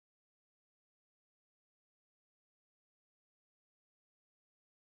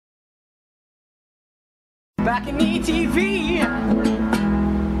Balcony TV.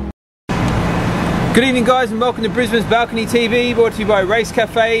 Good evening guys and welcome to Brisbane's Balcony TV, brought to you by Race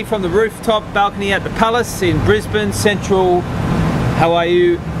Cafe from the rooftop balcony at the Palace in Brisbane Central. How are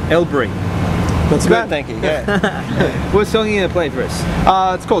you, Elbury? That's good, thank you. Yeah. What song are you going to play for us?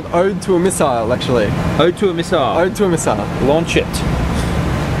 It's called Ode to a Missile, actually. Ode to a Missile? Ode to a Missile. Launch it.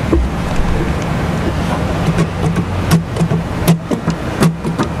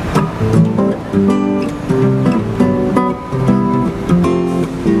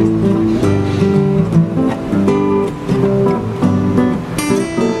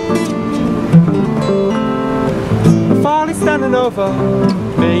 Standing over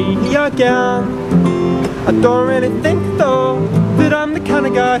me again. I don't really think though that I'm the kind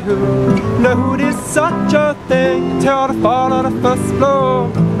of guy who knows it is such a thing until I fall on the first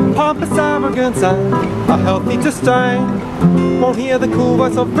blow. Pompous arrogance and a healthy disdain won't hear the cool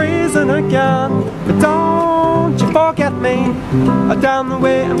voice of reason again. But don't you forget me, down the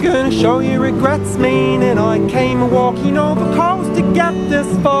way I'm gonna show you regrets mean. And I came walking over coast to get this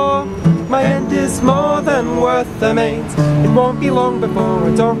far. My end is more than worth the means. It won't be long before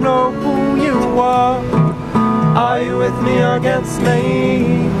I don't know who you are. Are you with me or against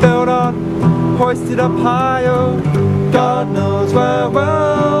me? Build on, hoisted up higher. God knows we're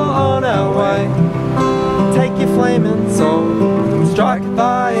well on our way. Take your flaming soul, strike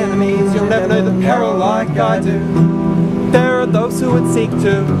thy enemies. You'll never know the peril like I do. There are those who would seek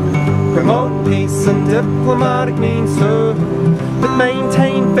to promote peace and diplomatic means too, but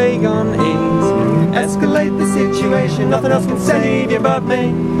maintain vague unease. Escalate the situation, nothing else can save you but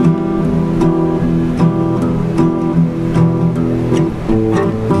me.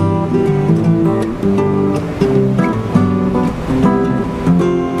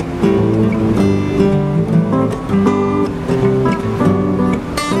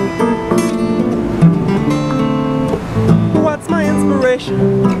 What's my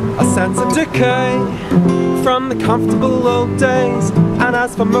inspiration? A sense of decay from the comfortable old days. And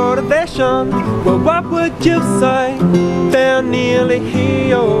as for motivation, well, what would you say? They're nearly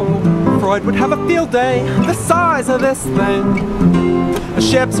here. Freud would have a field day. The size of this thing,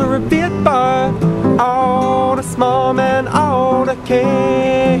 ships are a bit bird, all the small men, all the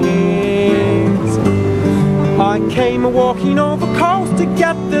kings. I came walking over coast to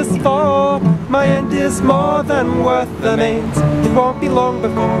get this far. My end is more than worth the means. It won't be long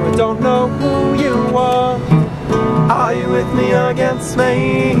before I don't know who you are. Are you with me or against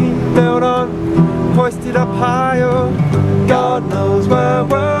me? Build on, hoisted up higher. God knows we're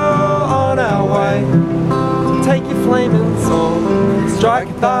well on our way. Take your flaming soul, strike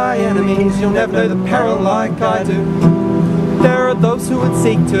at thy enemies. You'll never know the peril like I do. There are those who would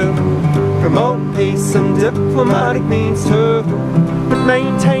seek to promote peace and diplomatic means too, but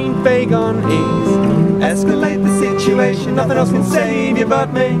maintain vague unease. Escalate the situation, nothing else can save you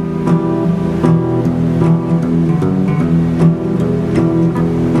but me.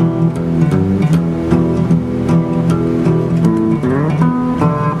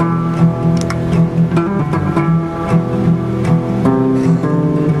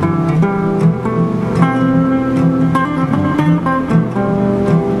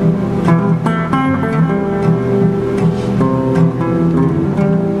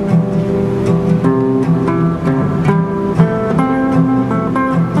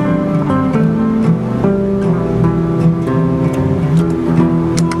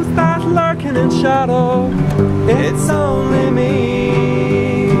 Shadow, it's only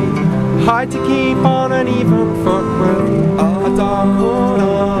me. Hard to keep on an even foot with a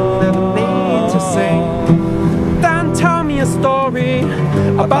don't ever need to sing. Then tell me a story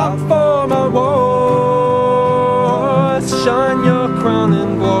about former wars. Shine your crown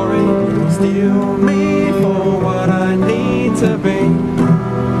in glory, steal me for what I need to be.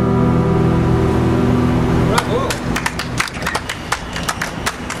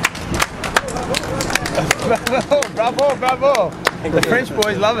 Bravo, bravo, bravo. The French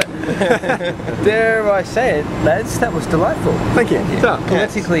boys love it. Dare I say it, lads, that was delightful. Thank you.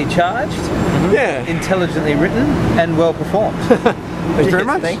 Politically charged, yeah, intelligently written, and well performed. Thank you very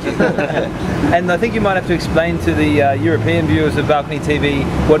much. Thank you. And I think you might have to explain to the European viewers of Balcony TV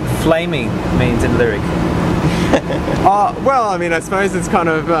what flaming means in lyric. Well, I mean, I suppose it's kind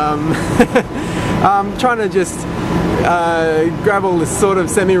of trying to just grab all this sort of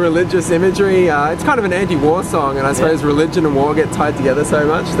semi-religious imagery. It's kind of an anti-war song, and I suppose religion and war get tied together so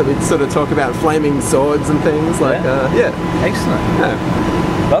much that we sort of talk about flaming swords and things like, yeah. Excellent.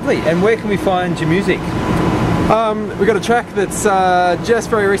 Yeah. Lovely. And where can we find your music? We've got a track that's just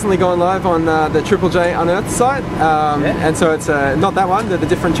very recently gone live on the Triple J Unearthed site, and so it's not that one, the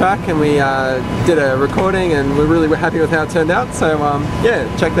different track, and we did a recording and we're happy with how it turned out, so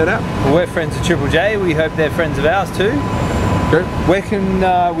yeah, check that out. Well, we're friends of Triple J, we hope they're friends of ours too. Good. Where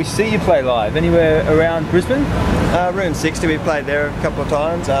can we see you play live? Anywhere around Brisbane? Room 60, we played there a couple of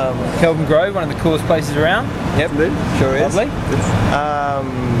times. Kelvin Grove, one of the coolest places around. Yep, sure is. Lovely.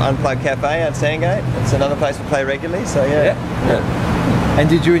 Unplugged Cafe at Sandgate, it's another place we play regularly, so yeah. And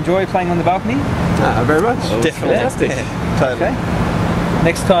did you enjoy playing on the balcony? Very much. Definitely. Fantastic. Yeah, totally. Okay.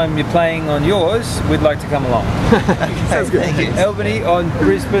 Next time you're playing on yours, we'd like to come along. Sounds good. Thank you. Elbury on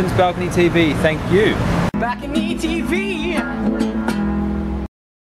Brisbane's Balcony TV, thank you. Balcony TV.